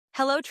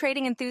Hello,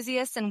 trading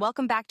enthusiasts, and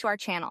welcome back to our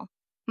channel.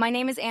 My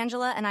name is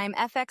Angela, and I am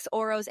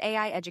FXORO's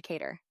AI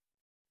educator.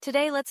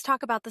 Today, let's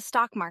talk about the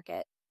stock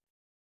market.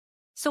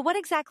 So what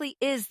exactly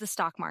is the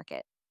stock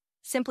market?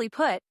 Simply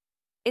put,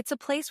 it's a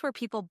place where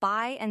people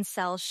buy and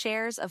sell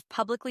shares of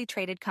publicly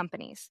traded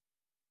companies.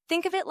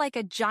 Think of it like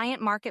a giant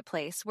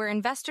marketplace where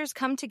investors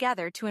come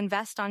together to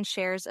invest on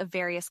shares of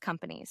various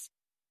companies.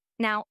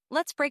 Now,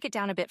 let's break it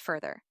down a bit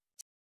further.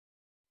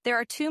 There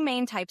are two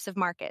main types of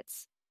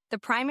markets: the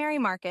primary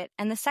market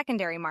and the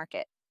secondary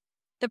market.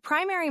 The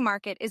primary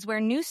market is where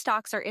new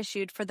stocks are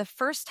issued for the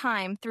first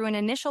time through an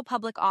initial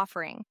public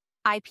offering,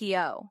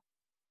 IPO.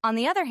 On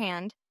the other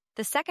hand,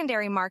 the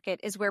secondary market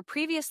is where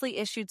previously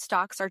issued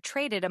stocks are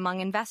traded among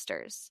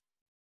investors.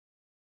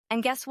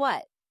 And guess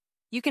what?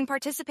 You can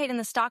participate in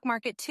the stock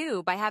market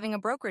too by having a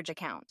brokerage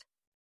account.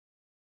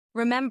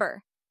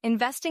 Remember,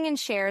 investing in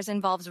shares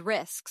involves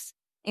risks,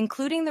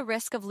 including the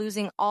risk of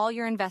losing all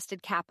your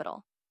invested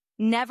capital.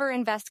 Never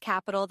invest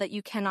capital that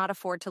you cannot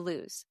afford to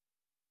lose.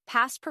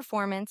 Past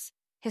performance,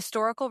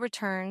 historical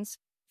returns,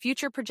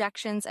 future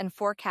projections, and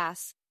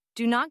forecasts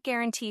do not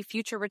guarantee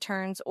future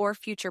returns or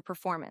future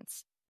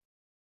performance.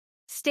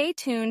 Stay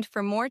tuned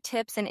for more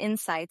tips and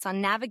insights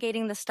on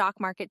navigating the stock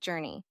market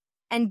journey,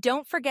 and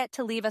don't forget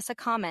to leave us a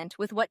comment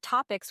with what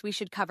topics we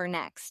should cover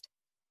next.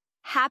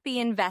 Happy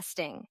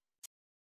investing!